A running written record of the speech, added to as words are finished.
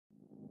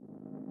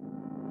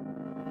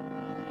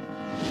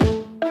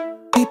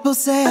People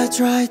say I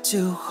try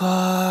too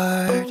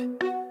hard.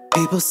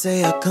 People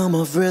say I come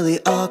off really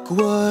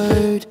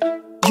awkward.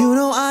 You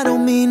know I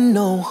don't mean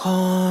no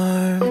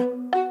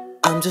harm.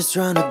 I'm just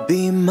trying to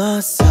be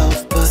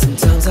myself, but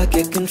sometimes I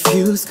get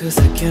confused, cause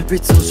I can't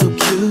read social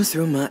cues.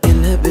 Through my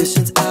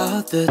inhibitions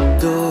out the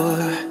door.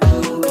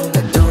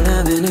 I don't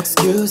have an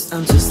excuse,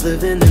 I'm just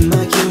living in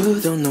my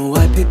youth. Don't know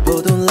why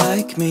people don't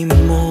like me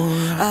more.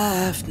 I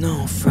have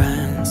no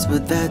friends,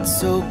 but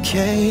that's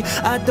okay.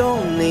 I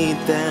don't need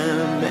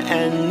them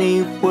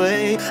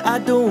anyway. I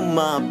do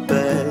my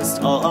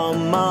best all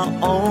on my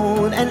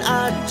own, and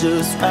I'd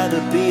just rather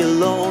be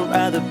alone,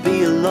 rather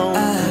be alone.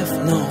 I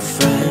have no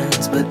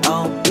friends, but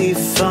I'll be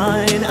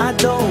fine. I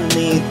don't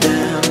need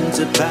them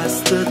to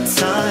pass the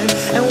time.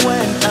 And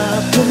when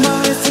I put my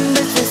wrist in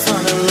this face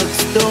on, it looks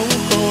stone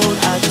cold.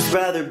 I'd just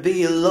rather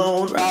be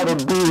alone, rather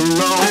be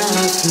alone. I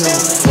have no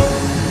friends.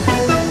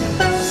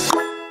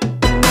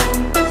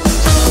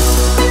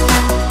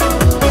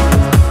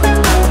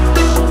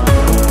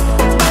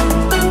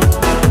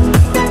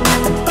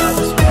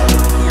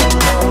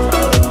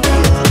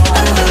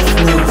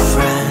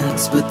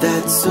 But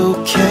that's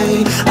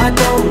okay, I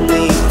don't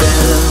need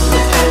them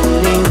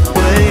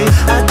anyway.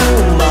 I do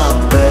my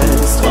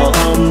best all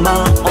on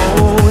my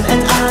own,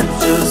 and I'd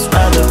just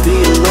rather be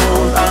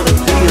alone, rather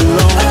be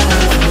alone. I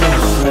have no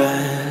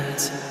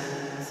friends.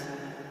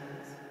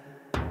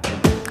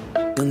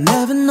 You'll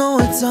never know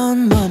what's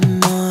on my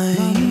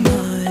mind.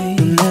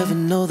 You'll never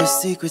know the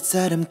secrets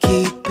that I'm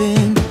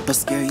keeping. I'll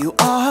scare you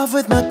off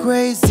with my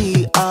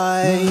crazy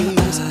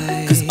eyes,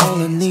 cause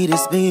all I need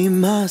is me,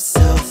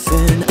 myself,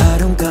 and I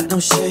don't got no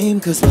shame,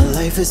 cause my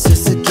life is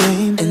just a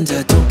game. And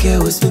I don't care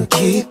what's been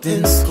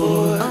keeping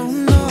score.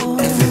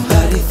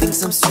 Everybody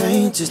thinks I'm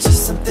strange, it's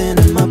just something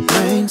in my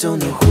brain. Don't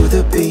know who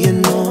they're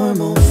being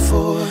normal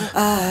for.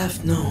 I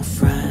have no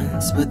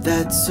friends, but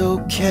that's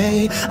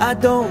okay. I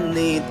don't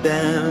need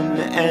them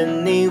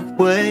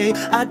anyway.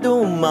 I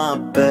do my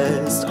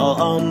best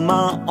all on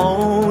my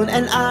own,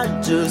 and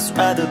I'd just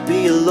rather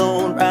be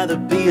alone, rather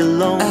be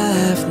alone. I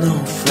have no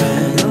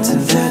friends,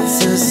 and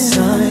that's a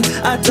sign.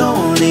 I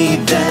don't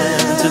need them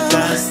to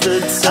pass the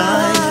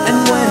time.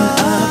 And when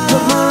I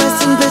put my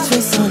resting bitch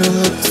face on, it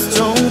looks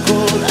stone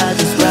cold. I'd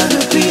just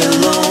rather be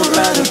alone,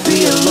 rather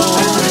be alone.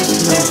 I have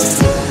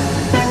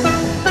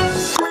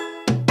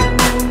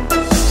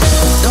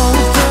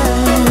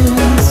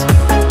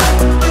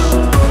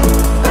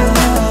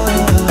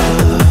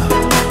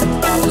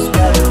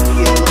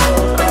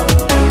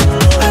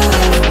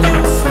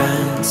no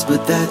friends.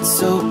 But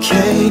that's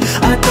okay,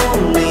 I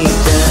don't need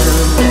that.